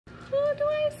Who do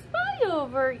I spy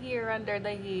over here under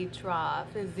the hay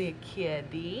trough? Is it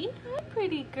Kitty? Hi,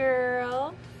 pretty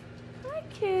girl. Hi,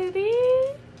 Kitty.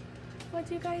 What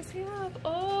do you guys have?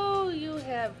 Oh, you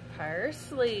have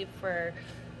parsley for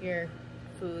your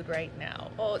food right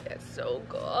now. Oh, that's so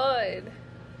good.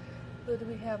 What do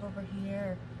we have over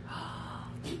here?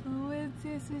 Who is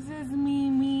this? Is this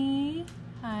Mimi?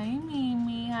 Hi,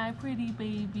 Mimi. Hi, pretty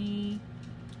baby.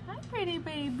 Hi, pretty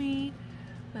baby.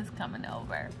 Who's coming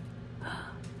over?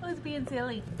 Who's being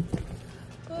silly?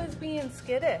 Who's being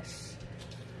skittish?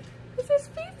 This is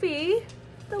Fifi,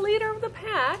 the leader of the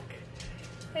pack.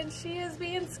 And she is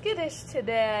being skittish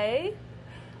today.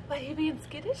 Why are you being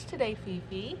skittish today,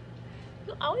 Fifi?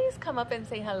 You always come up and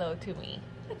say hello to me.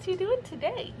 What you doing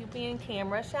today? You being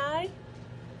camera shy?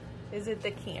 Is it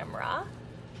the camera?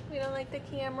 We don't like the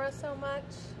camera so much?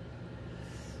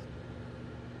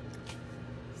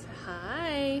 So,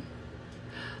 hi.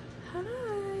 Hi.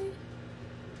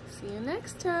 See you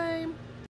next time.